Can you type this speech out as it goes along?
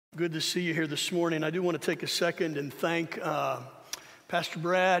Good to see you here this morning. I do want to take a second and thank Pastor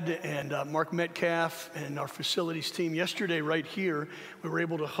Brad and Mark Metcalf and our facilities team. Yesterday, right here, we were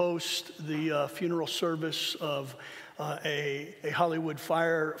able to host the funeral service of a Hollywood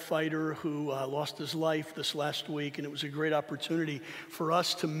firefighter who lost his life this last week, and it was a great opportunity for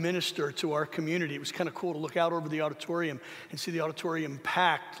us to minister to our community. It was kind of cool to look out over the auditorium and see the auditorium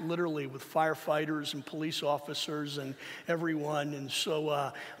packed literally with firefighters and police officers and everyone. And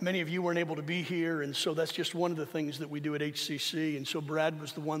so many of you weren't able to be here, and so that's just one of the things that we do at HCC. And so Brad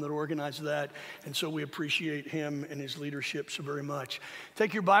was the one that organized that, and so we appreciate him and his leadership so very much.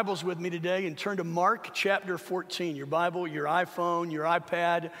 Take your Bibles with me today and turn to Mark chapter 14. Your Bible, your iPhone, your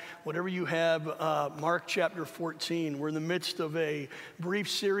iPad, whatever you have, Mark chapter 14. We're in the midst of a brief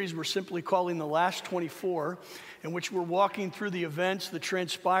series we're simply calling The Last 24, in which we're walking through the events that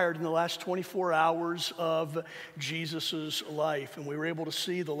transpired in the last 24 hours of Jesus' life. And we were able to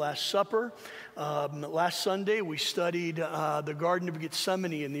see the Last Supper. Last Sunday, we studied the Garden of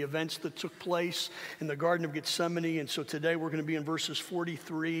Gethsemane and the events that took place in the Garden of Gethsemane. And so today we're going to be in verses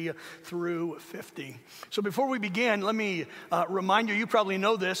 43 through 50. So before we begin, let me remind you, you probably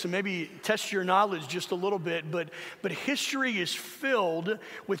know this and maybe test your knowledge just a little bit, but history is filled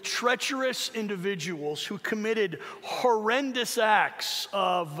with treacherous individuals who committed horrendous acts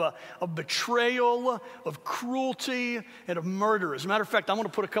of betrayal, of cruelty, and of murder. As a matter of fact, I want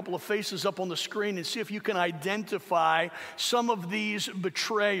to put a couple of faces up on the screen and see if you can identify some of these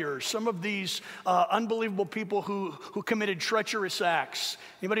betrayers, some of these unbelievable people who committed treacherous acts.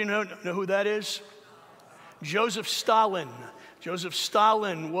 Anybody know who that is? Joseph Stalin. Joseph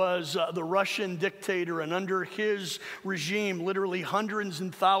Stalin was the Russian dictator, and under his regime, literally hundreds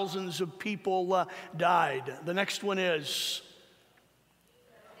and thousands of people died. The next one is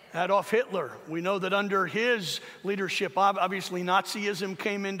Adolf Hitler. We know that under his leadership, obviously Nazism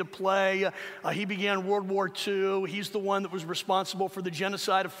came into play. He began World War II. He's the one that was responsible for the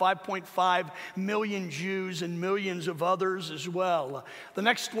genocide of 5.5 million Jews and millions of others as well. The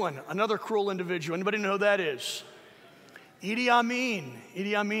next one, another cruel individual. Anybody know who that is? Idi Amin.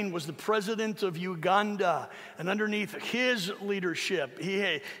 Idi Amin was the president of Uganda, and underneath his leadership,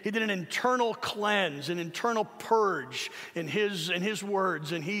 he did an internal cleanse, an internal purge in his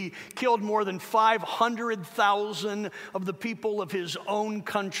words, and he killed more than 500,000 of the people of his own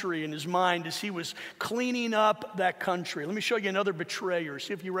country in his mind as he was cleaning up that country. Let me show you another betrayer.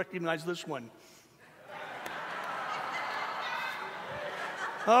 See if you recognize this one.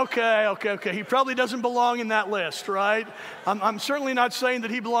 Okay. He probably doesn't belong in that list, right? I'm certainly not saying that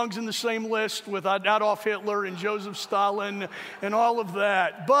he belongs in the same list with Adolf Hitler and Joseph Stalin and all of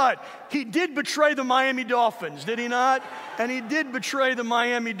that. But he did betray the Miami Dolphins, did he not? And he did betray the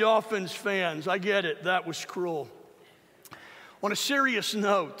Miami Dolphins fans. I get it. That was cruel. On a serious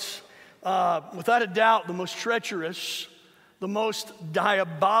note, without a doubt, the most treacherous, the most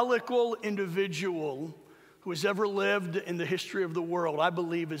diabolical individual who has ever lived in the history of the world, I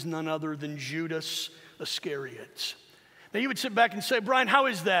believe, is none other than Judas Iscariot. Now, you would sit back and say, Brian, how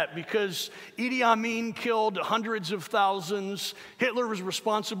is that? Because Idi Amin killed hundreds of thousands. Hitler was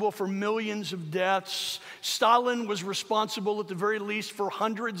responsible for millions of deaths. Stalin was responsible, at the very least, for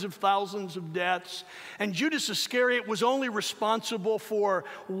hundreds of thousands of deaths. And Judas Iscariot was only responsible for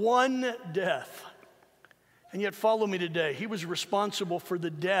one death. And yet, follow me today. He was responsible for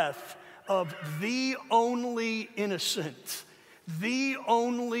the death of the only innocent, the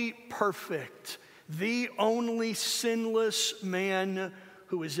only perfect, the only sinless man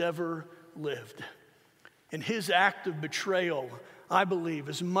who has ever lived. And his act of betrayal, I believe,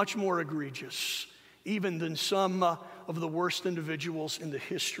 is much more egregious even than some of the worst individuals in the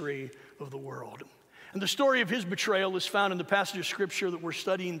history of the world. And the story of his betrayal is found in the passage of Scripture that we're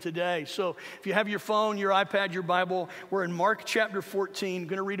studying today. So if you have your phone, your iPad, your Bible, we're in Mark chapter 14. I'm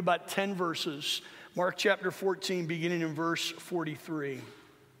going to read about 10 verses. Mark chapter 14, beginning in verse 43.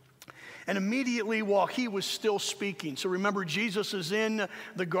 And immediately while he was still speaking, so remember, Jesus is in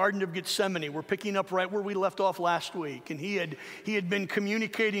the Garden of Gethsemane. We're picking up right where we left off last week. And he had been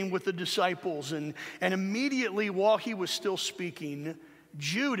communicating with the disciples. And immediately while he was still speaking,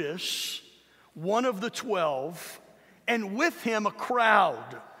 Judas, one of the 12, and with him a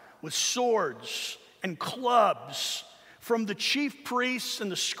crowd with swords and clubs from the chief priests and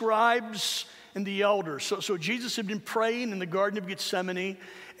the scribes and the elders. So Jesus had been praying in the Garden of Gethsemane,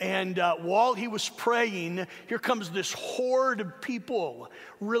 and while he was praying, here comes this horde of people,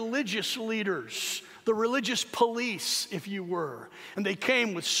 religious leaders, the religious police, if you were. And they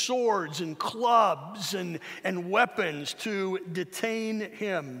came with swords and clubs and weapons to detain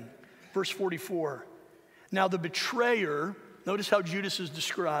him. Verse 44, now the betrayer Notice how Judas is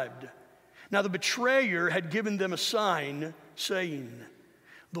described. Now the betrayer had given them a sign, saying,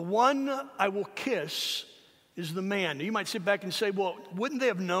 "The one I will kiss is the man." Now you might sit back and say, well, wouldn't they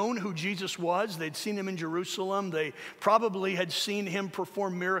have known who Jesus was? They'd seen him in Jerusalem. They probably had seen him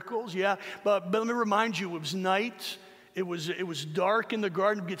perform miracles. Yeah, but let me remind you, it was night. It was dark in the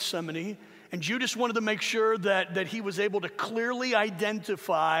Garden of Gethsemane. And Judas wanted to make sure that he was able to clearly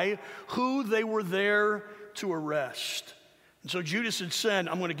identify who they were there to arrest. And so Judas had said,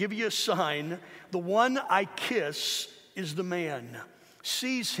 "I'm going to give you a sign. The one I kiss is the man.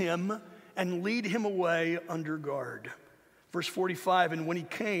 Seize him and lead him away under guard." Verse 45, and when he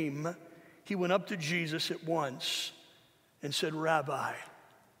came, he went up to Jesus at once and said, "Rabbi,"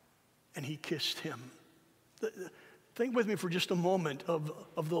 and he kissed him. Think with me for just a moment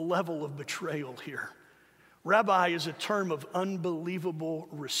of the level of betrayal here. Rabbi is a term of unbelievable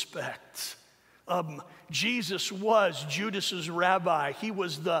respect. Jesus was Judas's rabbi. He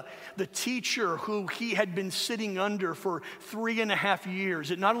was the teacher who he had been sitting under for 3.5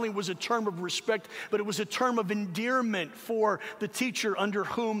 years. It not only was a term of respect, but it was a term of endearment for the teacher under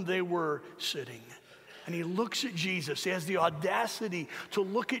whom they were sitting. And he looks at Jesus. He has the audacity to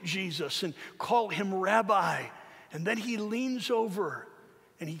look at Jesus and call him rabbi. And then he leans over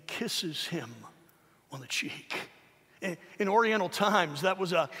and he kisses him on the cheek. In Oriental times, that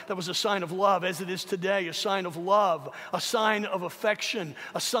was a sign of love, as it is today, a sign of love, a sign of affection,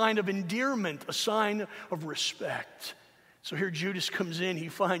 a sign of endearment, a sign of respect. So here Judas comes in, he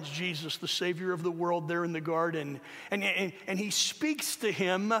finds Jesus, the Savior of the world, there in the garden, and he speaks to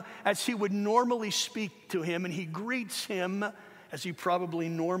him as he would normally speak to him, and he greets him as he probably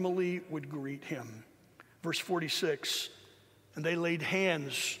normally would greet him. Verse 46, and they laid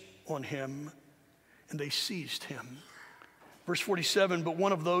hands on him, and they seized him. Verse 47, but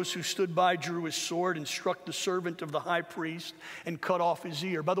one of those who stood by drew his sword and struck the servant of the high priest and cut off his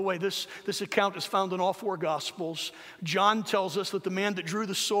ear. By the way, this account is found in all 4 Gospels. John tells us that the man that drew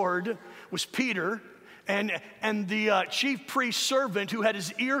the sword was Peter, and the chief priest's servant who had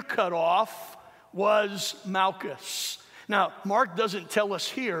his ear cut off was Malchus. Now, Mark doesn't tell us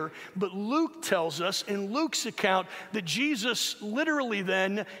here, but Luke tells us in Luke's account that Jesus literally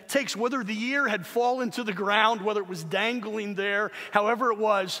then takes, whether the ear had fallen to the ground, whether it was dangling there, however it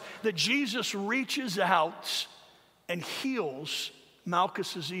was, that Jesus reaches out and heals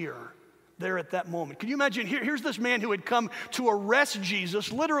Malchus's ear there at that moment. Can you imagine? Here's this man who had come to arrest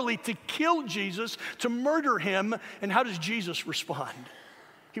Jesus, literally to kill Jesus, to murder him, and how does Jesus respond?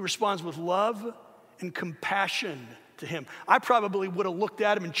 He responds with love and compassion to him. I probably would have looked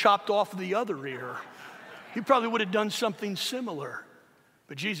at him and chopped off the other ear. He probably would have done something similar.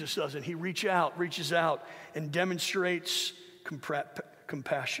 But Jesus doesn't. He reaches out and demonstrates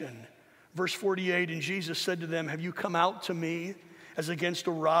compassion. Verse 48, and Jesus said to them, "Have you come out to me as against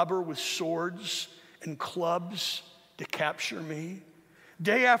a robber with swords and clubs to capture me?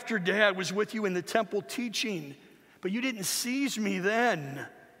 Day after day I was with you in the temple teaching, but you didn't seize me then.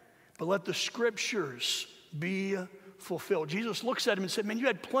 But let the scriptures be fulfilled." Jesus looks at him and said, "Man, you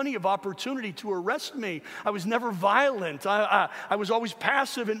had plenty of opportunity to arrest me. I was never violent. I was always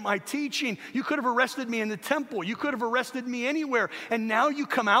passive in my teaching. You could have arrested me in the temple. You could have arrested me anywhere. And now you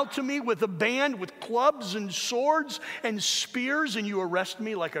come out to me with a band with clubs and swords and spears, and you arrest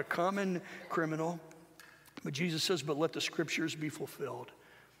me like a common criminal." But Jesus says, "But let the scriptures be fulfilled."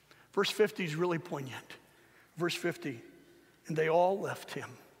 Verse 50 is really poignant. Verse 50, and they all left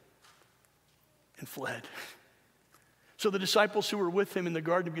him and fled. So the disciples who were with him in the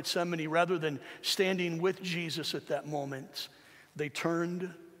Garden of Gethsemane, rather than standing with Jesus at that moment, they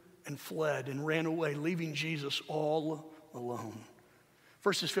turned and fled and ran away, leaving Jesus all alone.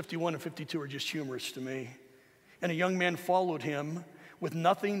 Verses 51 and 52 are just humorous to me. And a young man followed him with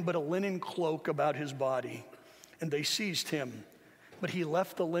nothing but a linen cloak about his body, and they seized him. But he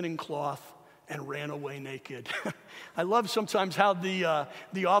left the linen cloth and ran away naked. I love sometimes how the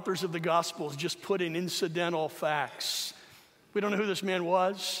authors of the Gospels just put in incidental facts. We don't know who this man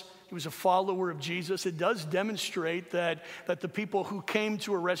was. He was a follower of Jesus. It does demonstrate that the people who came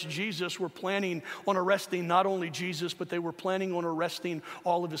to arrest Jesus were planning on arresting not only Jesus, but they were planning on arresting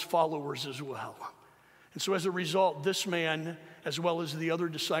all of his followers as well. And so as a result, this man, as well as the other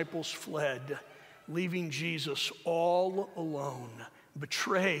disciples, fled, leaving Jesus all alone,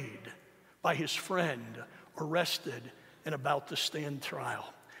 betrayed by his friend, arrested, and about to stand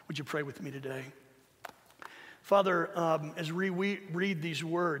trial. Would you pray with me today? Father, as we read these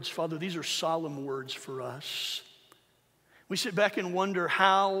words, Father, these are solemn words for us. We sit back and wonder,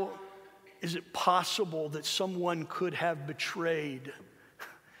 how is it possible that someone could have betrayed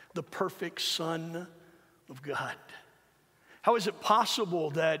the perfect Son of God? How is it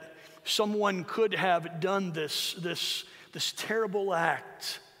possible that someone could have done this terrible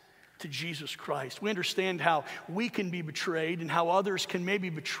act to Jesus Christ? We understand how we can be betrayed and how others can maybe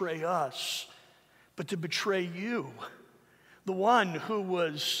betray us. But to betray you, the one who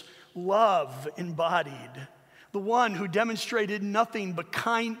was love embodied, the one who demonstrated nothing but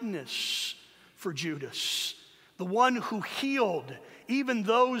kindness for Judas, the one who healed even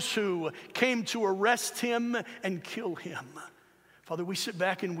those who came to arrest him and kill him. Father, we sit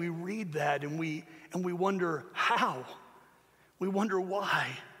back and we read that and we wonder how. We wonder why.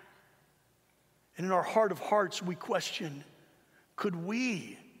 And in our heart of hearts, we question, could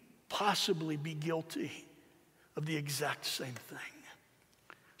we possibly be guilty of the exact same thing?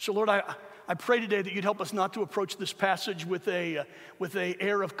 So Lord, I pray today that you'd help us not to approach this passage with a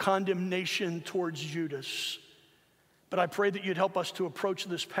air of condemnation towards Judas. But I pray that you'd help us to approach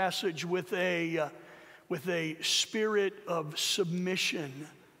this passage with a spirit of submission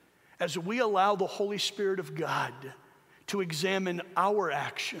as we allow the Holy Spirit of God to examine our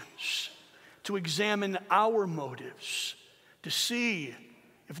actions, to examine our motives, to see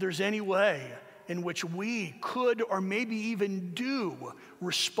if there's any way in which we could or maybe even do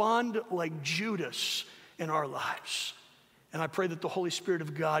respond like Judas in our lives. And I pray that the Holy Spirit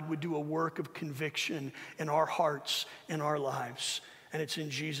of God would do a work of conviction in our hearts, in our lives. And it's in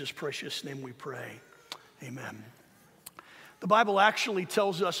Jesus' precious name we pray. Amen. The Bible actually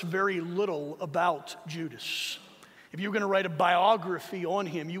tells us very little about Judas. If you were going to write a biography on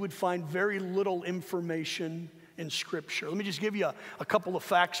him, you would find very little information in Scripture. Let me just give you a couple of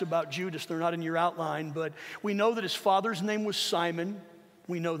facts about Judas. They're not in your outline, but we know that his father's name was Simon.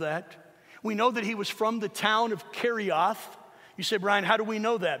 We know that. We know that he was from the town of Kerioth. You say, Brian, how do we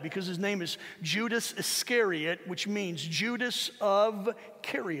know that? Because his name is Judas Iscariot, which means Judas of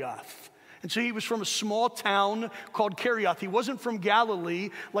Kerioth. And so he was from a small town called Kerioth. He wasn't from Galilee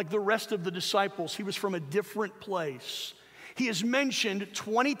like the rest of the disciples. He was from a different place. He is mentioned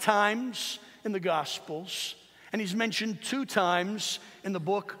 20 times in the Gospels, and he's mentioned 2 times in the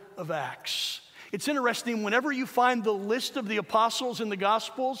book of Acts. It's interesting, whenever you find the list of the apostles in the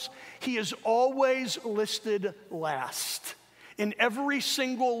Gospels, he is always listed last. In every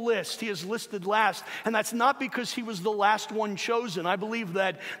single list, he is listed last. And that's not because he was the last one chosen. I believe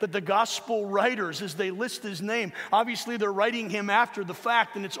that the gospel writers, as they list his name, obviously they're writing him after the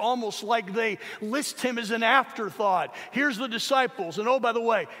fact, and it's almost like they list him as an afterthought. Here's the disciples, and oh, by the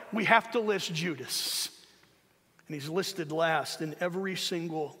way, we have to list Judas. And he's listed last in every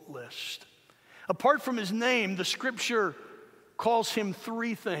single list. Apart from his name, the Scripture calls him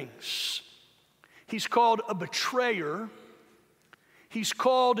 3 things. He's called a betrayer, he's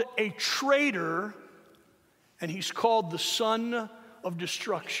called a traitor, and he's called the son of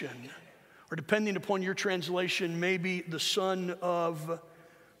destruction. Or depending upon your translation, maybe the son of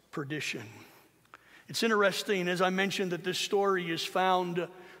perdition. It's interesting, as I mentioned, that this story is found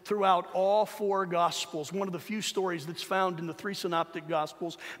throughout all 4 Gospels. One of the few stories that's found in the 3 synoptic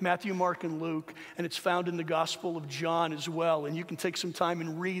Gospels, Matthew, Mark, and Luke, and it's found in the Gospel of John as well. And you can take some time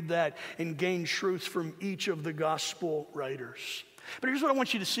and read that and gain truths from each of the Gospel writers. But here's what I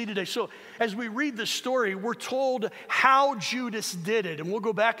want you to see today. So as we read this story, we're told how Judas did it. And we'll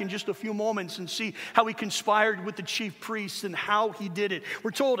go back in just a few moments and see how he conspired with the chief priests and how he did it.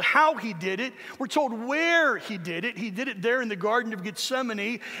 We're told how he did it. We're told where he did it. He did it there in the Garden of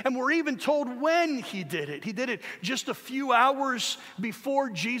Gethsemane. And we're even told when he did it. He did it just a few hours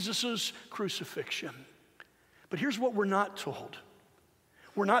before Jesus' crucifixion. But here's what we're not told.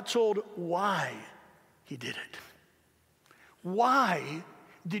 We're not told why he did it. Why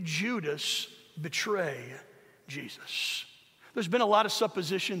did Judas betray Jesus? There's been a lot of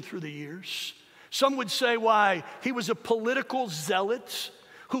supposition through the years. Some would say why he was a political zealot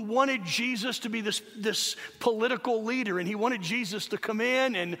who wanted Jesus to be this political leader, and he wanted Jesus to come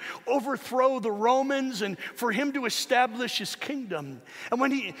in and overthrow the Romans and for him to establish his kingdom. And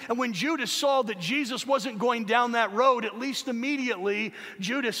when Judas saw that Jesus wasn't going down that road, at least immediately,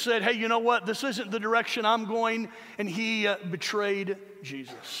 Judas said, hey, you know what? This isn't the direction I'm going, and he betrayed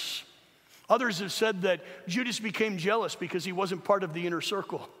Jesus. Others have said that Judas became jealous because he wasn't part of the inner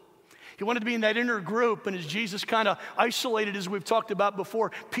circle. He wanted to be in that inner group, and as Jesus kind of isolated, as we've talked about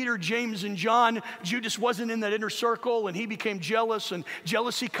before, Peter, James, and John, Judas wasn't in that inner circle, and he became jealous, and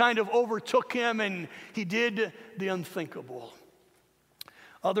jealousy kind of overtook him, and he did the unthinkable.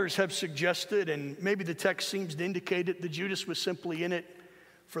 Others have suggested, and maybe the text seems to indicate it, that Judas was simply in it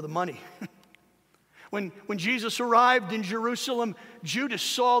for the money. When Jesus arrived in Jerusalem, Judas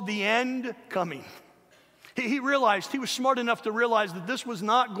saw the end coming. He realized, he was smart enough to realize that this was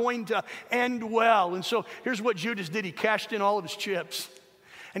not going to end well. And so here's what Judas did. He cashed in all of his chips.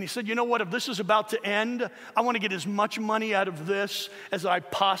 And he said, you know what, if this is about to end, I want to get as much money out of this as I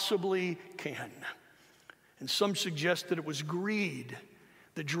possibly can. And some suggest that it was greed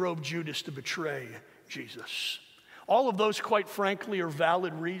that drove Judas to betray Jesus. All of those, quite frankly, are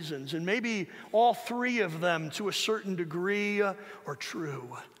valid reasons. And maybe all three of them, to a certain degree, are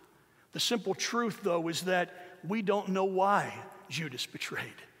true. The simple truth, though, is that we don't know why Judas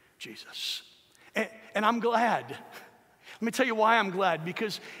betrayed Jesus. And I'm glad. Let me tell you why I'm glad.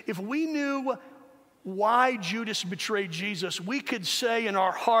 Because if we knew why Judas betrayed Jesus, we could say in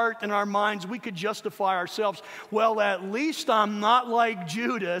our heart and our minds, we could justify ourselves, well, at least I'm not like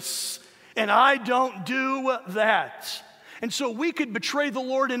Judas, and I don't do that. And so we could betray the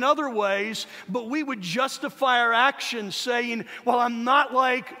Lord in other ways, but we would justify our actions saying, well, I'm not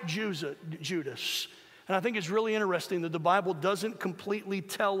like Judas. And I think it's really interesting that the Bible doesn't completely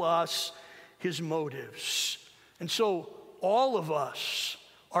tell us his motives. And so all of us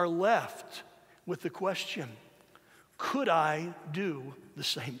are left with the question, could I do the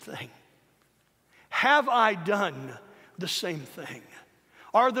same thing? Have I done the same thing?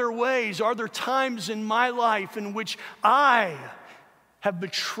 Are there ways, are there times in my life in which I have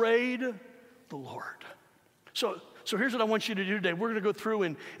betrayed the Lord? So here's what I want you to do today. We're going to go through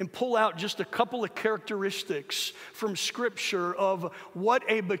and pull out just a couple of characteristics from Scripture of what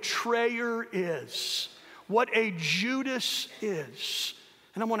a betrayer is, what a Judas is.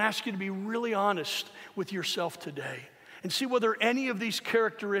 And I want to ask you to be really honest with yourself today and see whether any of these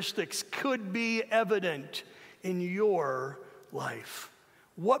characteristics could be evident in your life.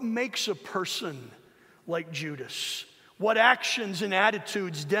 What makes a person like Judas? What actions and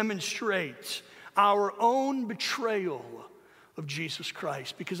attitudes demonstrate our own betrayal of Jesus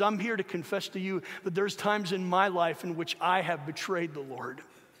Christ? Because I'm here to confess to you that there's times in my life in which I have betrayed the Lord.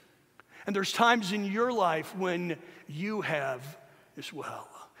 And there's times in your life when you have as well.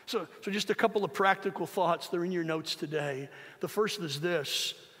 So just a couple of practical thoughts. They're in your notes today. The first is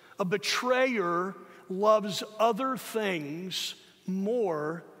this: a betrayer loves other things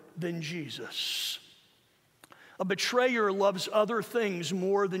more than Jesus. A betrayer loves other things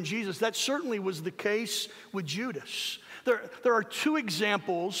more than Jesus. That certainly was the case with Judas. There are two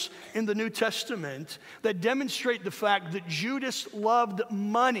examples in the New Testament that demonstrate the fact that Judas loved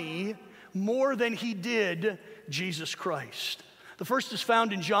money more than he did Jesus Christ. The first is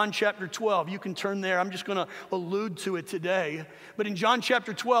found in John chapter 12. You can turn there. I'm just going to allude to it today. But in John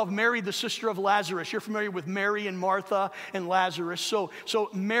chapter 12, Mary, the sister of Lazarus, you're familiar with Mary and Martha and Lazarus. So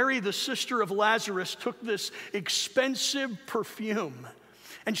Mary, the sister of Lazarus, took this expensive perfume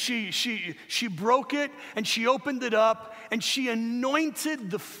and she broke it and she opened it up and she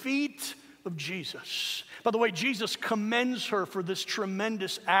anointed the feet of Jesus. By the way, Jesus commends her for this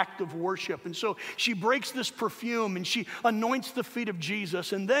tremendous act of worship. And so she breaks this perfume and she anoints the feet of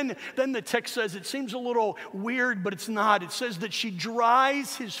Jesus. And then the text says, it seems a little weird, but it's not. It says that she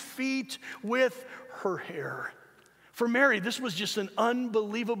dries his feet with her hair. For Mary, this was just an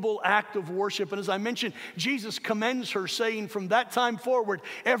unbelievable act of worship. And as I mentioned, Jesus commends her, saying from that time forward,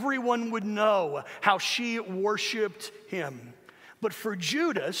 everyone would know how she worshiped him. But for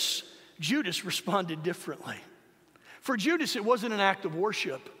Judas responded differently. For Judas, it wasn't an act of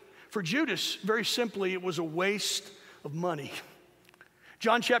worship. For Judas, very simply, it was a waste of money.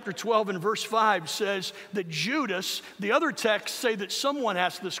 John chapter 12 and verse 5 says that Judas, the other texts say that someone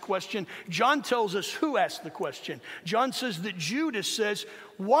asked this question. John tells us who asked the question. John says that Judas says,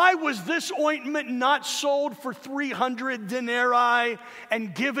 why was this ointment not sold for 300 denarii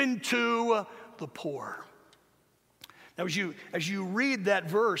and given to the poor? Now, as you read that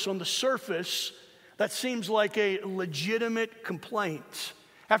verse, on the surface, that seems like a legitimate complaint.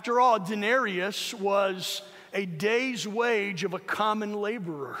 After all, a denarius was a day's wage of a common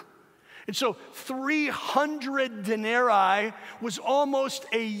laborer. And so 300 denarii was almost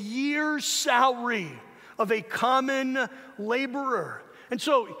a year's salary of a common laborer. And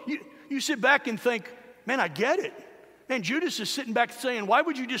so you sit back and think, man, I get it. Man, Judas is sitting back saying, why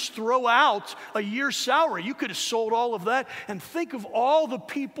would you just throw out a year's salary? You could have sold all of that, and think of all the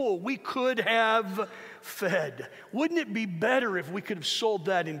people we could have fed. Wouldn't it be better if we could have sold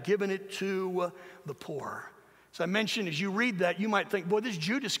that and given it to the poor? As I mentioned, as you read that, you might think, boy, this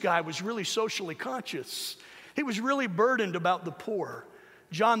Judas guy was really socially conscious. He was really burdened about the poor.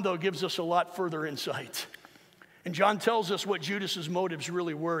 John, though, gives us a lot further insight. And John tells us what Judas's motives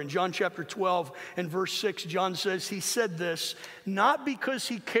really were. In John chapter 12 and verse 6, John says he said this, not because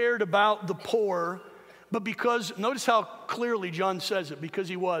he cared about the poor, but because, notice how clearly John says it, because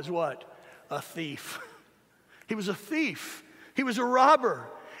he was what? A thief. He was a thief. He was a robber.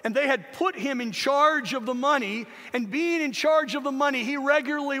 And they had put him in charge of the money, and being in charge of the money, he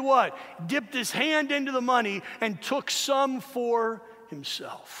regularly what? Dipped his hand into the money and took some for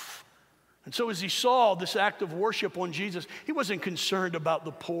himself. And so as he saw this act of worship on Jesus, he wasn't concerned about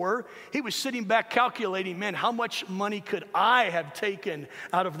the poor. He was sitting back calculating, man, how much money could I have taken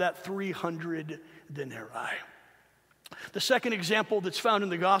out of that 300 denarii? The second example that's found in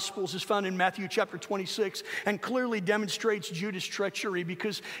the Gospels is found in Matthew chapter 26 and clearly demonstrates Judas' treachery,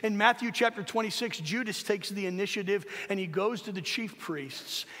 because in Matthew chapter 26, Judas takes the initiative and he goes to the chief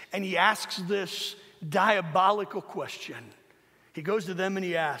priests and he asks this diabolical question. He goes to them and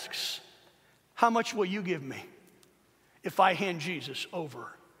he asks, how much will you give me if I hand Jesus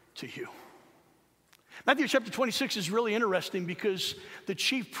over to you? Matthew chapter 26 is really interesting because the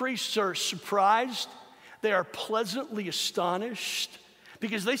chief priests are surprised. They are pleasantly astonished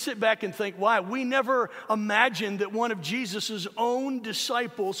because they sit back and think, why? We never imagined that one of Jesus' own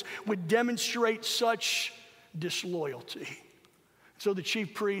disciples would demonstrate such disloyalty. So the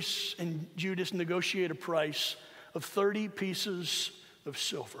chief priests and Judas negotiate a price of 30 pieces of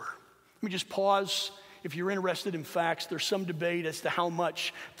silver. Let me just pause. If you're interested in facts, there's some debate as to how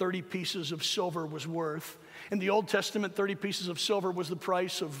much 30 pieces of silver was worth. In the Old Testament, 30 pieces of silver was the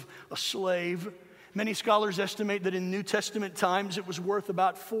price of a slave. Many scholars estimate that in New Testament times it was worth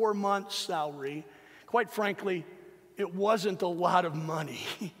about 4 months' salary. Quite frankly, it wasn't a lot of money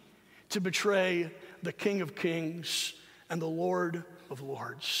to betray the King of Kings and the Lord of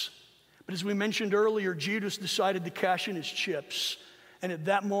Lords. But as we mentioned earlier, Judas decided to cash in his chips. And at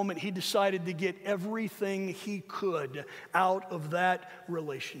that moment, he decided to get everything he could out of that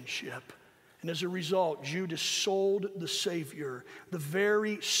relationship. And as a result, Judas sold the Savior, the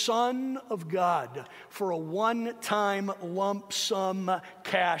very Son of God, for a one-time lump sum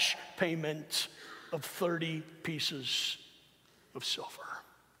cash payment of 30 pieces of silver.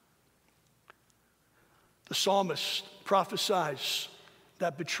 The psalmist prophesies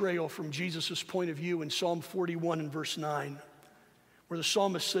that betrayal from Jesus' point of view in Psalm 41 and verse 9, where the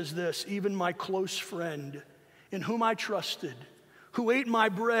psalmist says this, even my close friend, in whom I trusted, who ate my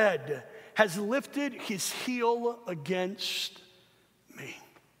bread, has lifted his heel against me.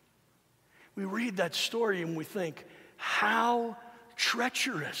 We read that story and we think, how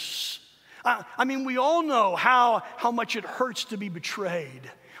treacherous. I mean, we all know how much it hurts to be betrayed.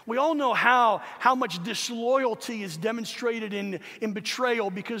 We all know how much disloyalty is demonstrated in betrayal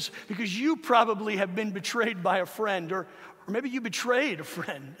because you probably have been betrayed by a friend, or maybe you betrayed a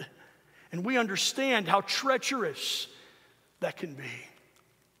friend. And we understand how treacherous that can be.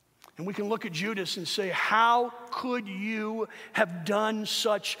 And we can look at Judas and say, how could you have done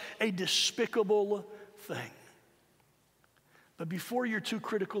such a despicable thing? But before you're too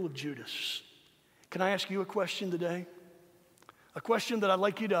critical of Judas, can I ask you a question today? A question that I'd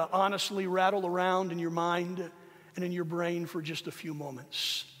like you to honestly rattle around in your mind and in your brain for just a few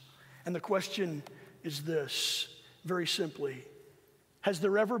moments. And the question is this, very simply. Has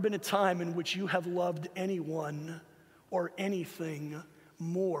there ever been a time in which you have loved anyone or anything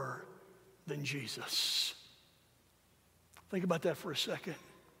more than Jesus? Think about that for a second.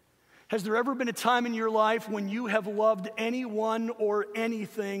 Has there ever been a time in your life when you have loved anyone or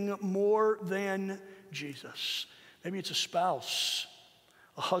anything more than Jesus? Maybe it's a spouse,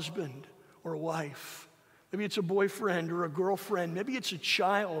 a husband, or a wife. Maybe it's a boyfriend or a girlfriend. Maybe it's a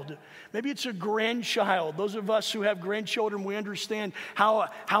child. Maybe it's a grandchild. Those of us who have grandchildren, we understand how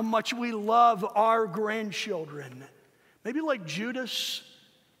much we love our grandchildren. Maybe like Judas,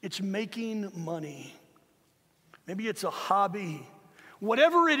 it's making money. Maybe it's a hobby.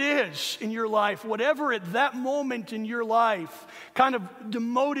 Whatever it is in your life, whatever at that moment in your life kind of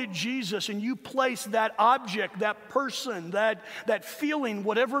demoted Jesus, and you place that object, that person, that feeling,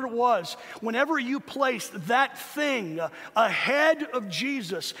 whatever it was, whenever you placed that thing ahead of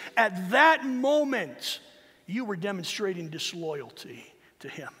Jesus, at that moment, you were demonstrating disloyalty to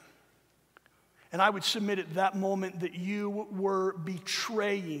him. And I would submit at that moment that you were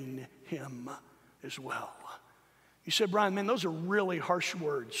betraying him as well. You said, Brian, man, those are really harsh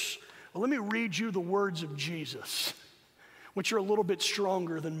words. Well, let me read you the words of Jesus, which are a little bit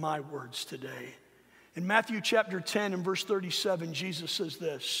stronger than my words today. In Matthew chapter 10 and verse 37, Jesus says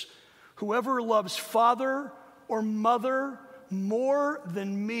this, whoever loves father or mother more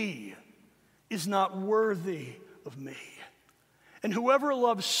than me is not worthy of me. And whoever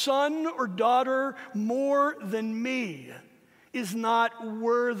loves son or daughter more than me is not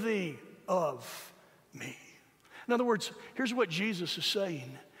worthy of me. In other words, here's what Jesus is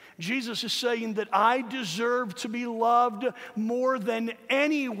saying. Jesus is saying that I deserve to be loved more than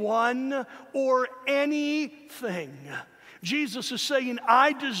anyone or anything. Jesus is saying,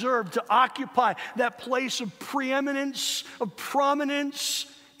 I deserve to occupy that place of preeminence, of prominence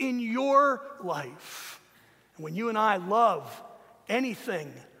in your life. And when you and I love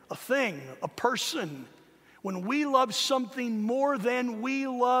anything, a thing, a person, when we love something more than we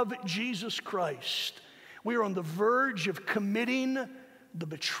love Jesus Christ, we are on the verge of committing the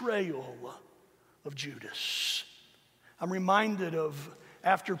betrayal of Judas. I'm reminded of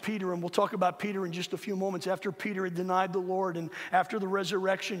after Peter, and we'll talk about Peter in just a few moments, after Peter had denied the Lord and after the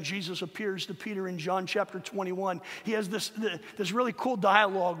resurrection, Jesus appears to Peter in John chapter 21. He has this really cool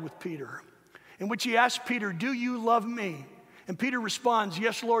dialogue with Peter in which he asks Peter, do you love me? And Peter responds,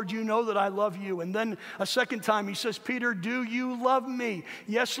 yes, Lord, you know that I love you. And then a second time he says, Peter, do you love me?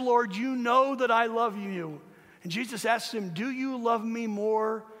 Yes, Lord, you know that I love you. And Jesus asks him, do you love me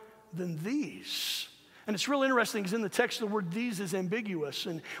more than these? And it's real interesting because in the text, the word these is ambiguous.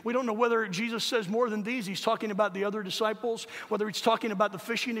 And we don't know whether Jesus says more than these. He's talking about the other disciples, whether he's talking about the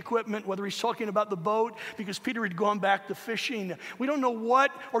fishing equipment, whether he's talking about the boat, because Peter had gone back to fishing. We don't know what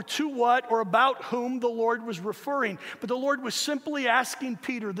or to what or about whom the Lord was referring. But the Lord was simply asking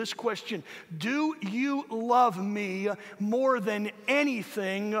Peter this question: do you love me more than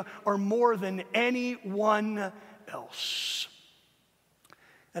anything or more than anyone else?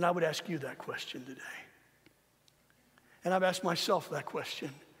 And I would ask you that question today. And I've asked myself that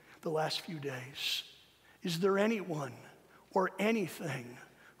question the last few days. Is there anyone or anything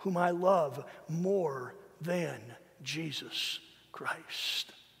whom I love more than Jesus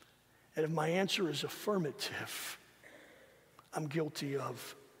Christ? And if my answer is affirmative, I'm guilty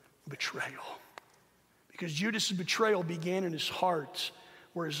of betrayal. Because Judas' betrayal began in his heart,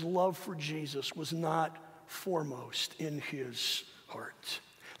 where his love for Jesus was not foremost in his heart.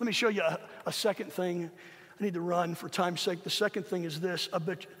 Let me show you a second thing. I need to run for time's sake. The second thing is this: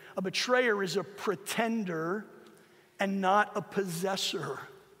 a betrayer is a pretender and not a possessor.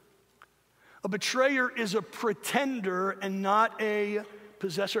 A betrayer is a pretender and not a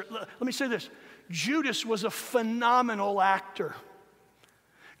possessor. Let me say this: Judas was a phenomenal actor.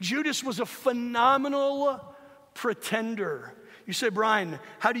 Judas was a phenomenal pretender. You say, Brian,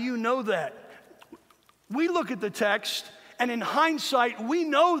 how do you know that? We look at the text, and in hindsight, we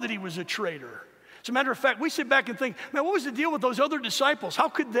know that he was a traitor. As a matter of fact, we sit back and think, man, what was the deal with those other disciples? How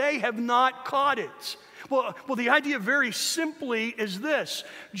could they have not caught it? Well, the idea very simply is this: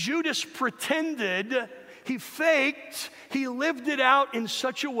 Judas pretended, he faked, he lived it out in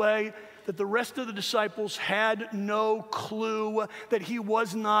such a way that the rest of the disciples had no clue that he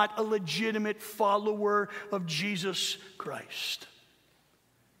was not a legitimate follower of Jesus Christ.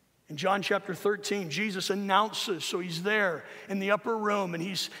 In John chapter 13, Jesus announces, so he's there in the upper room and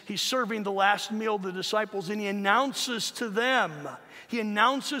he's serving the last meal of the disciples, and he announces to them, he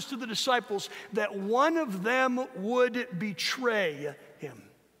announces to the disciples that one of them would betray him.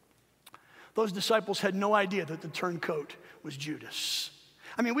 Those disciples had no idea that the turncoat was Judas.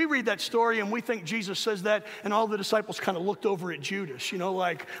 I mean, we read that story and we think Jesus says that, and all the disciples kind of looked over at Judas,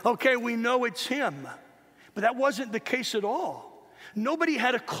 like, okay, we know it's him. But that wasn't the case at all. Nobody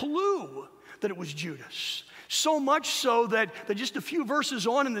had a clue that it was Judas. So much so that just a few verses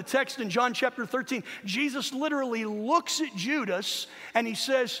on in the text in John chapter 13, Jesus literally looks at Judas and he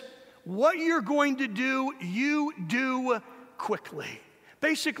says, what you're going to do, you do quickly.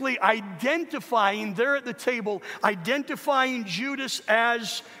 Basically identifying there at the table, identifying Judas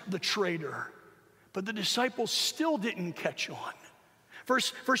as the traitor. But the disciples still didn't catch on.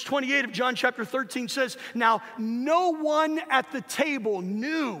 Verse 28 of John chapter 13 says, now no one at the table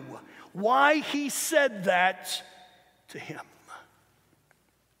knew why he said that to him.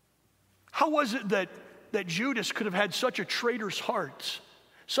 How was it that Judas could have had such a traitor's heart,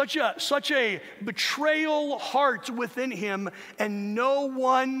 such a betrayal heart within him, and no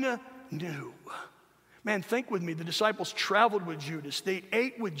one knew? Man, think with me. The disciples traveled with Judas. They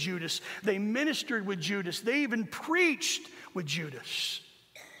ate with Judas. They ministered with Judas. They even preached with Judas.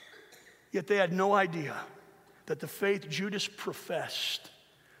 Yet they had no idea that the faith Judas professed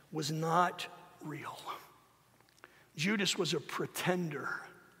was not real. Judas was a pretender,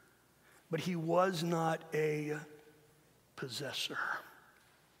 but he was not a possessor.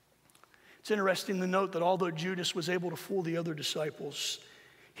 It's interesting to note that although Judas was able to fool the other disciples,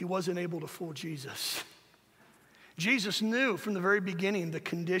 he wasn't able to fool Jesus. Jesus knew from the very beginning the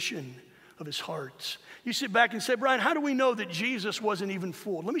condition of his heart. You sit back and say, Brian, how do we know that Jesus wasn't even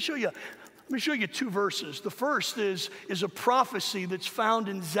fooled? Let me show you two verses. The first is a prophecy that's found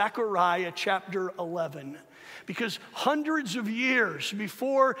in Zechariah chapter 11. Because hundreds of years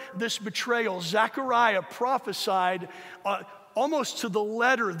before this betrayal, Zechariah prophesied almost to the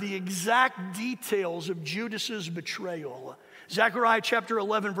letter the exact details of Judas's betrayal. Zechariah chapter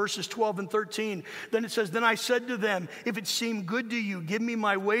 11, verses 12 and 13. Then it says, "Then I said to them, if it seem good to you, give me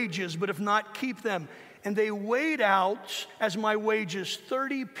my wages, but if not, keep them. And they weighed out as my wages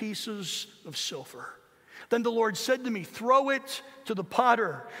 30 pieces of silver. Then the Lord said to me, throw it to the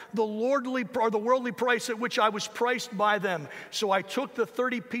potter, the worldly price at which I was priced by them. So I took the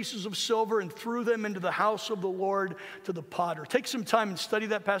 30 pieces of silver and threw them into the house of the Lord to the potter." Take some time and study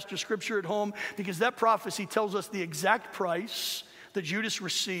that passage of scripture at home, because that prophecy tells us the exact price that Judas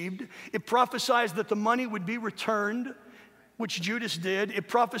received. It prophesies that the money would be returned, which Judas did. It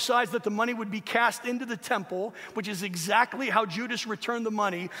prophesies that the money would be cast into the temple, which is exactly how Judas returned the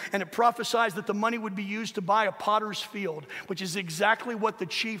money. And it prophesies that the money would be used to buy a potter's field, which is exactly what the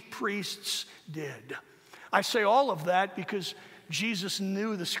chief priests did. I say all of that because Jesus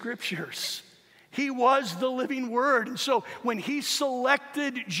knew the scriptures. He was the living word. And so when he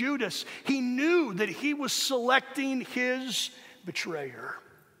selected Judas, he knew that he was selecting his betrayer.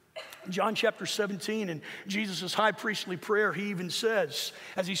 John chapter 17, in Jesus' high priestly prayer, he even says,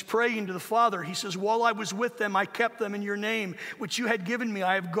 as he's praying to the Father, he says, "While I was with them, I kept them in your name, which you had given me.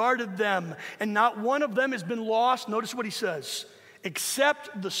 I have guarded them, and not one of them has been lost." Notice what he says,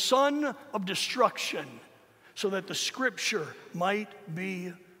 "except the son of destruction, so that the scripture might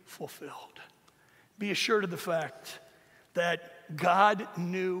be fulfilled." Be assured of the fact that God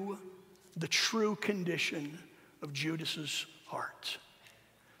knew the true condition of Judas's heart.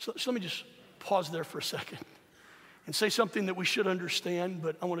 So let me just pause there for a second and say something that we should understand,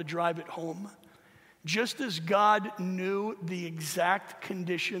 but I want to drive it home. Just as God knew the exact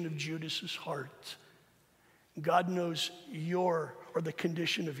condition of Judas's heart, God knows the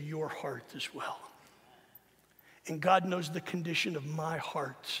condition of your heart as well. And God knows the condition of my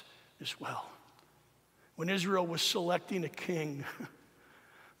heart as well. When Israel was selecting a king,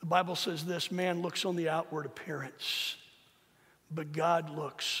 the Bible says this: man looks on the outward appearance, but God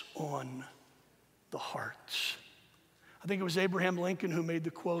looks on the heart. I think it was Abraham Lincoln who made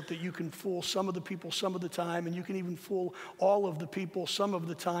the quote that you can fool some of the people some of the time, and you can even fool all of the people some of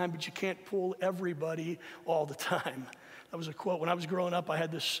the time, but you can't fool everybody all the time. That was a quote. When I was growing up, I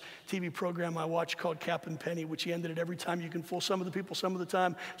had this TV program I watched called Cap and Penny, which he ended at every time. You can fool some of the people some of the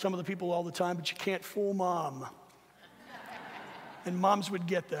time, some of the people all the time, but you can't fool mom. And moms would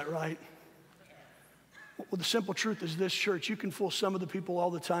get that, right? Well, the simple truth is this, church: you can fool some of the people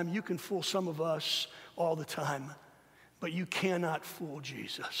all the time. You can fool some of us all the time, but you cannot fool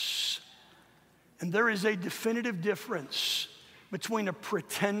Jesus. And there is a definitive difference between a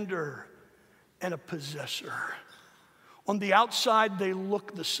pretender and a possessor. On the outside, they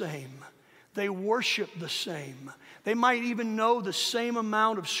look the same. They worship the same. They might even know the same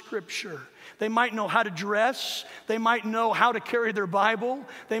amount of scripture. They might know how to dress. They might know how to carry their Bible.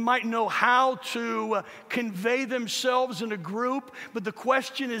 They might know how to convey themselves in a group. But the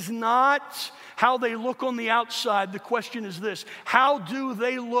question is not how they look on the outside. The question is this: how do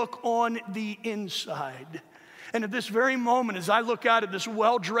they look on the inside? And at this very moment, as I look out at this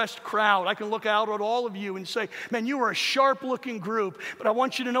well-dressed crowd, I can look out at all of you and say, man, you are a sharp-looking group. But I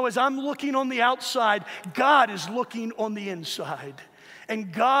want you to know, as I'm looking on the outside, God is looking on the inside.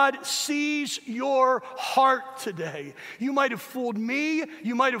 And God sees your heart today. You might have fooled me.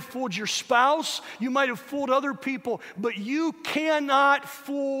 You might have fooled your spouse. You might have fooled other people. But you cannot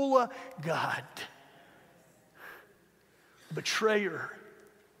fool God. A betrayer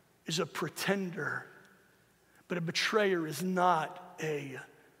is a pretender. But a betrayer is not a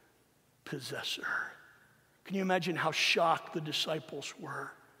possessor. Can you imagine how shocked the disciples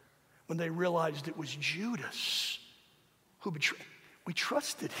were when they realized it was Judas who betrayed? We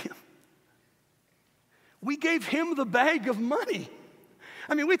trusted him. We gave him the bag of money.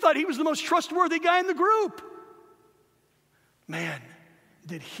 I mean, we thought he was the most trustworthy guy in the group. Man,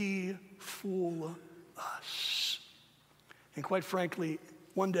 did he fool us. And quite frankly,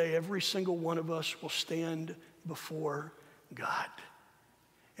 one day every single one of us will stand before God.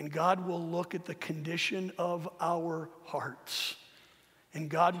 And God will look at the condition of our hearts. And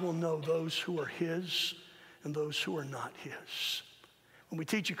God will know those who are his and those who are not his. When we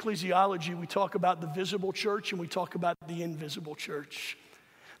teach ecclesiology, we talk about the visible church and we talk about the invisible church.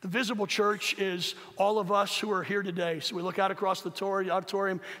 The visible church is all of us who are here today. So we look out across the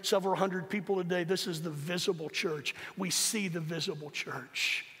auditorium, several hundred people today. This is the visible church. We see the visible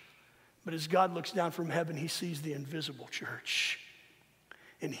church. But as God looks down from heaven, he sees the invisible church.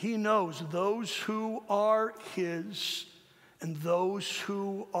 And he knows those who are his and those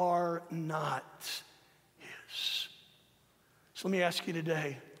who are not his. Jesus. So let me ask you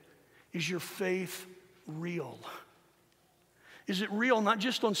today, is your faith real? Is it real not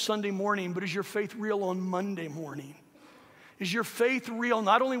just on Sunday morning, but is your faith real on Monday morning? Is your faith real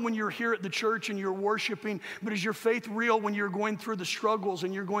not only when you're here at the church and you're worshiping, but is your faith real when you're going through the struggles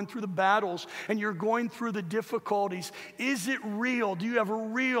and you're going through the battles and you're going through the difficulties? Is it real? Do you have a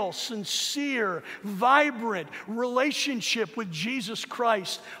real, sincere, vibrant relationship with Jesus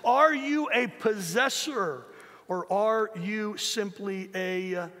Christ? Are you a possessor or are you simply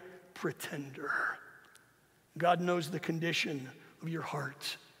a pretender? God knows the condition of your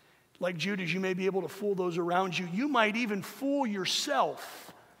heart. Like Judas, you may be able to fool those around you. You might even fool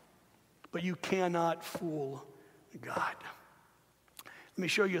yourself, but you cannot fool God. Let me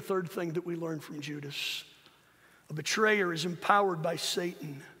show you a third thing that we learned from Judas. A betrayer is empowered by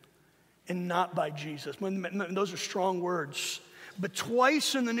Satan and not by Jesus. Those are strong words. But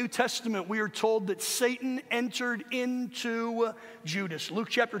twice in the New Testament, we are told that Satan entered into Judas. Luke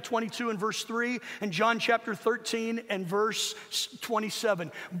chapter 22 and verse 3, and John chapter 13 and verse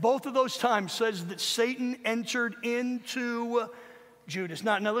 27. Both of those times says that Satan entered into Judas.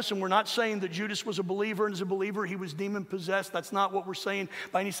 Now listen, we're not saying that Judas was a believer, and as a believer, he was demon-possessed. That's not what we're saying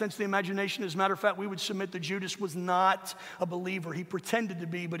by any sense of the imagination. As a matter of fact, we would submit that Judas was not a believer. He pretended to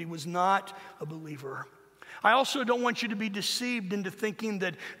be, but he was not a believer. I also don't want you to be deceived into thinking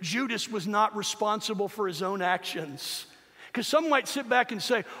that Judas was not responsible for his own actions. Because some might sit back and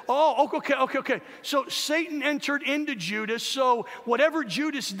say, okay. So Satan entered into Judas, so whatever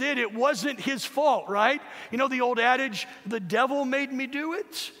Judas did, it wasn't his fault, right? You know the old adage, the devil made me do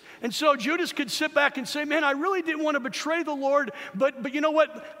it? And so Judas could sit back and say, man, I really didn't want to betray the Lord, but you know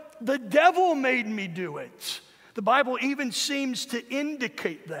what? The devil made me do it. The Bible even seems to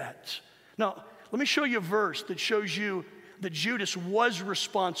indicate that. Now, let me show you a verse that shows you that Judas was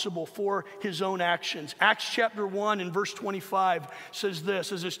responsible for his own actions. Acts chapter 1 and verse 25 says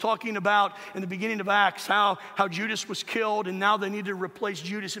this, as it's talking about in the beginning of Acts how Judas was killed and now they need to replace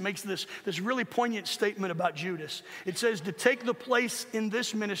Judas. It makes this really poignant statement about Judas. It says, to take the place in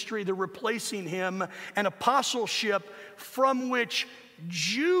this ministry, the replacing him, an apostleship from which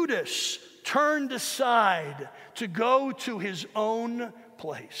Judas turned aside to go to his own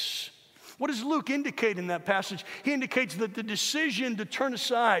place. What does Luke indicate in that passage? He indicates that the decision to turn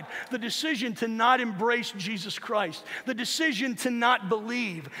aside, the decision to not embrace Jesus Christ, the decision to not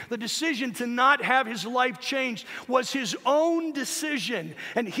believe, the decision to not have his life changed was his own decision.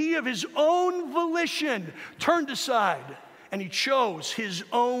 And he of his own volition turned aside and he chose his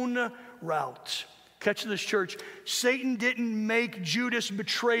own route. Catch this, church. Satan didn't make Judas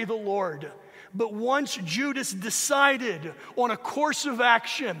betray the Lord. But once Judas decided on a course of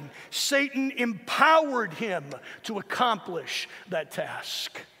action, Satan empowered him to accomplish that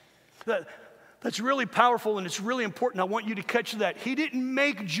task. That's really powerful and it's really important. I want you to catch that. He didn't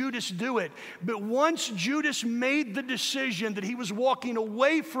make Judas do it, but once Judas made the decision that he was walking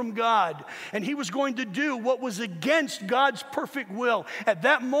away from God and he was going to do what was against God's perfect will, at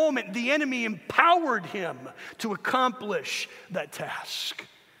that moment the enemy empowered him to accomplish that task.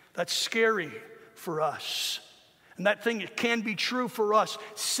 That's scary for us. And that thing can be true for us.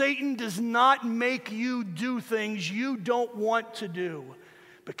 Satan does not make you do things you don't want to do.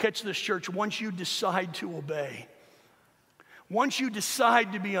 But catch this, church, once you decide to obey, once you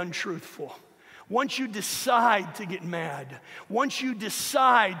decide to be untruthful, once you decide to get mad, once you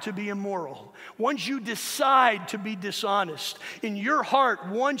decide to be immoral, once you decide to be dishonest, in your heart,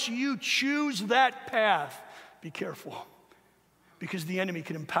 once you choose that path, be careful. Because the enemy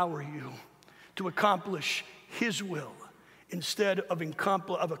can empower you to accomplish his will instead of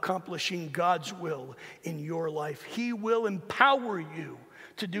accomplishing God's will in your life. He will empower you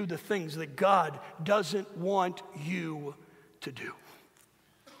to do the things that God doesn't want you to do.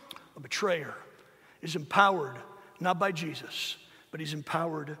 A betrayer is empowered not by Jesus, but he's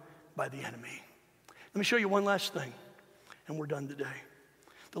empowered by the enemy. Let me show you one last thing, and we're done today.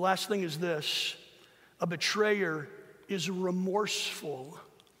 The last thing is this. A betrayer is remorseful,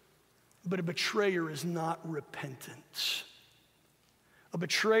 but a betrayer is not repentant. A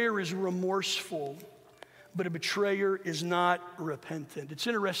betrayer is remorseful, but a betrayer is not repentant. It's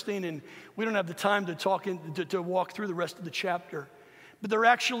interesting, and we don't have the time to walk through the rest of the chapter, but there are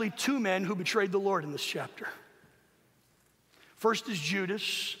actually two men who betrayed the Lord in this chapter. First is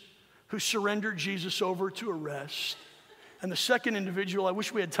Judas, who surrendered Jesus over to arrest. And the second individual, I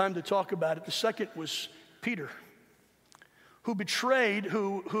wish we had time to talk about it, the second was Peter, who betrayed,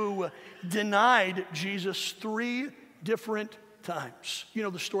 who denied Jesus 3 different times. You know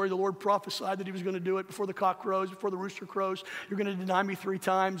the story, the Lord prophesied that he was going to do it before the cock crows, before the rooster crows. You're going to deny me 3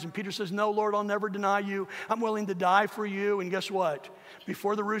 times. And Peter says, no, Lord, I'll never deny you. I'm willing to die for you. And guess what?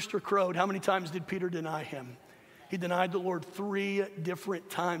 Before the rooster crowed, how many times did Peter deny him? He denied the Lord 3 different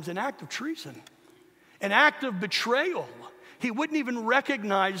times. An act of treason, an act of betrayal. He wouldn't even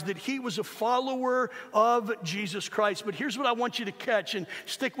recognize that he was a follower of Jesus Christ. But here's what I want you to catch, and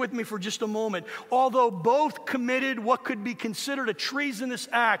stick with me for just a moment. Although both committed what could be considered a treasonous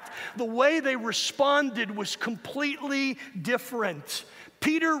act, the way they responded was completely different.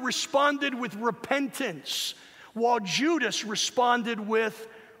 Peter responded with repentance, while Judas responded with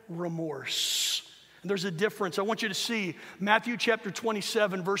remorse. And there's a difference. I want you to see Matthew chapter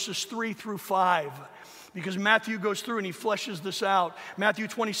 27, verses 3 through 5. Because Matthew goes through and he fleshes this out. Matthew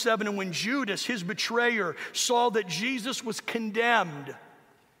 27, and when Judas, his betrayer, saw that Jesus was condemned,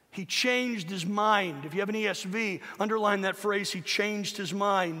 he changed his mind. If you have an ESV, underline that phrase, he changed his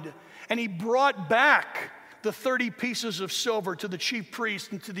mind. And he brought back the 30 pieces of silver to the chief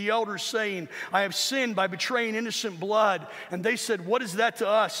priest and to the elders, saying, I have sinned by betraying innocent blood. And they said, what is that to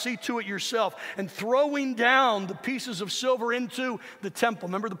us? See to it yourself. And throwing down the pieces of silver into the temple.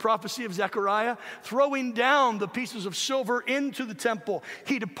 Remember the prophecy of Zechariah? Throwing down the pieces of silver into the temple,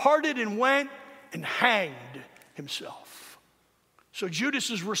 he departed and went and hanged himself. So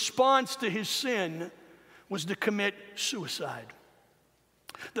Judas's response to his sin was to commit suicide.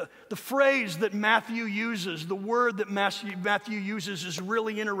 The phrase that Matthew uses, the word that Matthew uses is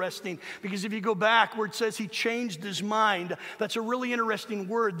really interesting, because if you go back where it says he changed his mind, that's a really interesting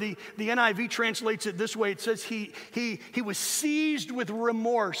word. The NIV translates it this way. It says he was seized with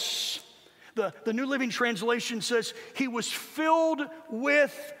remorse. The New Living Translation says he was filled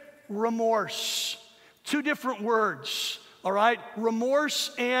with remorse. 2 different words. All right, remorse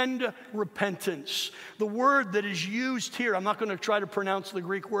and repentance. The word that is used here, I'm not going to try to pronounce the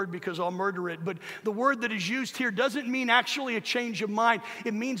Greek word because I'll murder it, but the word that is used here doesn't mean actually a change of mind.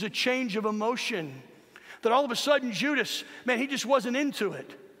 It means a change of emotion. That all of a sudden Judas, man, he just wasn't into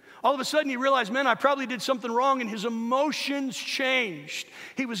it. All of a sudden he realized, man, I probably did something wrong, and his emotions changed.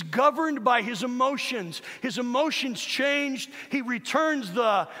 He was governed by his emotions. His emotions changed. He returns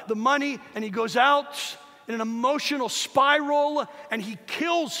the money and he goes out in an emotional spiral, and he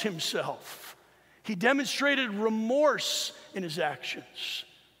kills himself. He demonstrated remorse in his actions,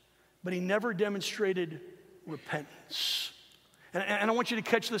 but he never demonstrated repentance. And I want you to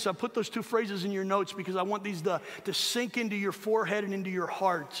catch this. I put those 2 phrases in your notes because I want these to sink into your forehead and into your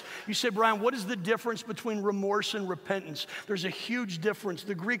heart. You say, Brian, what is the difference between remorse and repentance? There's a huge difference.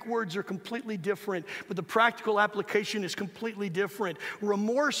 The Greek words are completely different, but the practical application is completely different.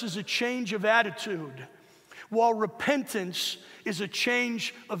 Remorse is a change of attitude, while repentance is a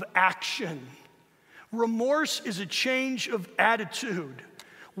change of action. Remorse is a change of attitude,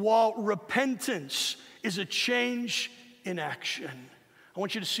 while repentance is a change in action. I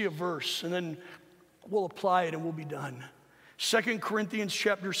want you to see a verse, and then we'll apply it and we'll be done. 2 Corinthians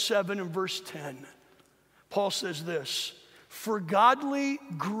chapter 7 and verse 10. Paul says this, for godly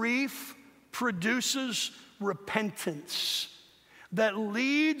grief produces repentance that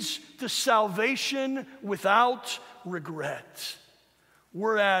leads to salvation without regret.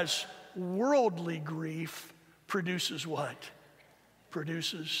 Whereas worldly grief produces what?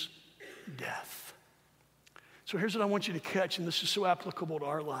 Produces death. So here's what I want you to catch, and this is so applicable to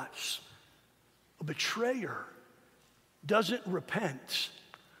our lives. A betrayer doesn't repent.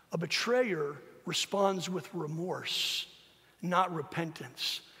 A betrayer responds with remorse, not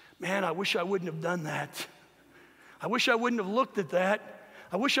repentance. Man, I wish I wouldn't have done that. I wish I wouldn't have looked at that.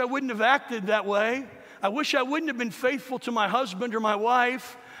 I wish I wouldn't have acted that way. I wish I wouldn't have been faithful to my husband or my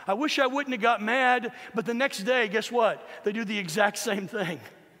wife. I wish I wouldn't have got mad. But the next day, guess what? They do the exact same thing.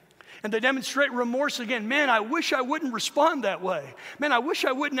 And they demonstrate remorse again. Man, I wish I wouldn't respond that way. Man, I wish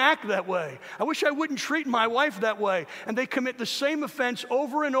I wouldn't act that way. I wish I wouldn't treat my wife that way. And they commit the same offense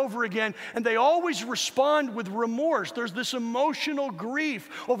over and over again, and they always respond with remorse. There's this emotional grief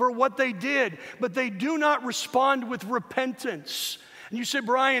over what they did, but they do not respond with repentance. And you say,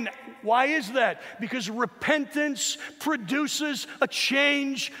 Brian, why is that? Because repentance produces a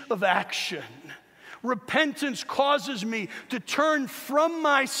change of action. Repentance causes me to turn from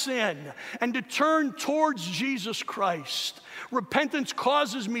my sin and to turn towards Jesus Christ. Repentance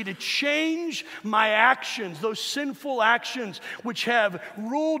causes me to change my actions, those sinful actions which have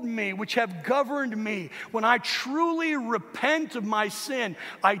ruled me, which have governed me. When I truly repent of my sin,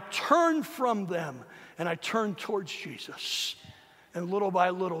 I turn from them and I turn towards Jesus. And little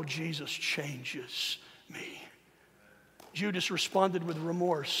by little, Jesus changes me. Judas responded with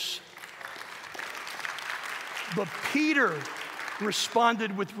remorse. But Peter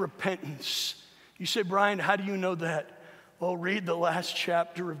responded with repentance. You say, Brian, how do you know that? Well, read the last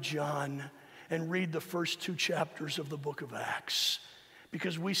chapter of John and read the first 2 chapters of the book of Acts,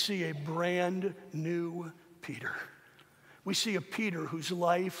 because we see a brand new Peter. We see a Peter whose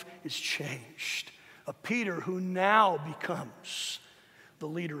life is changed, a Peter who now becomes the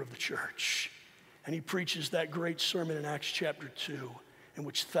leader of the church. And he preaches that great sermon in Acts chapter 2, in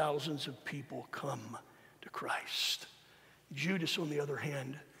which thousands of people come to Christ. Judas, on the other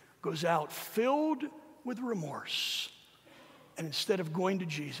hand, goes out filled with remorse. And instead of going to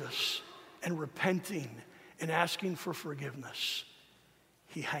Jesus and repenting and asking for forgiveness,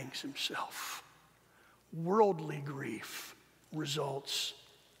 he hangs himself. Worldly grief results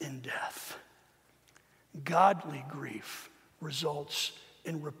in death. Godly grief results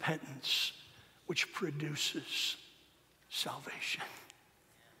in repentance, which produces salvation.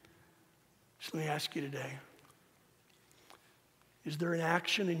 So let me ask you today, is there an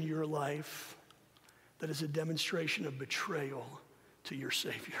action in your life that is a demonstration of betrayal to your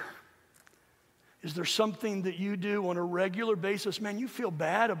Savior? Is there something that you do on a regular basis? Man, you feel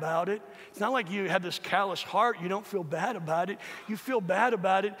bad about it. It's not like you have this callous heart. You don't feel bad about it. You feel bad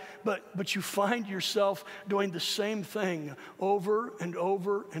about it, but you find yourself doing the same thing over and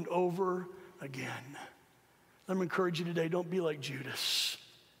over and over again. Let me encourage you today, don't be like Judas.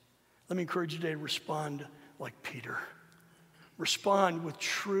 Let me encourage you today to respond like Peter. Respond with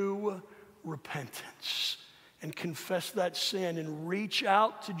true repentance and confess that sin and reach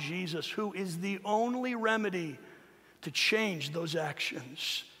out to Jesus, who is the only remedy to change those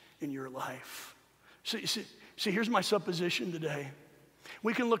actions in your life. See, here's my supposition today.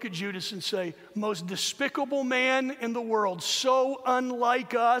 We can look at Judas and say, most despicable man in the world, so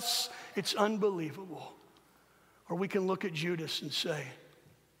unlike us, it's unbelievable. Or we can look at Judas and say,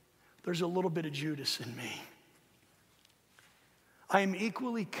 there's a little bit of Judas in me. I am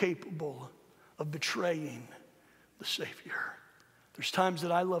equally capable of betraying the Savior. There's times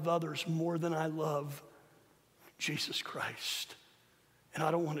that I love others more than I love Jesus Christ, and I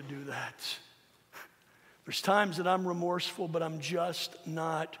don't want to do that. There's times that I'm remorseful, but I'm just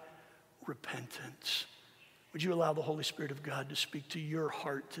not repentant. Would you allow the Holy Spirit of God to speak to your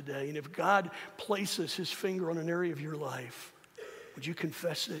heart today? And if God places his finger on an area of your life, would you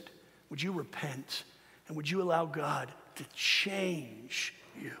confess it? Would you repent? And would you allow God to change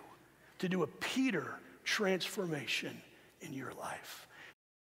you, to do a Peter transformation in your life?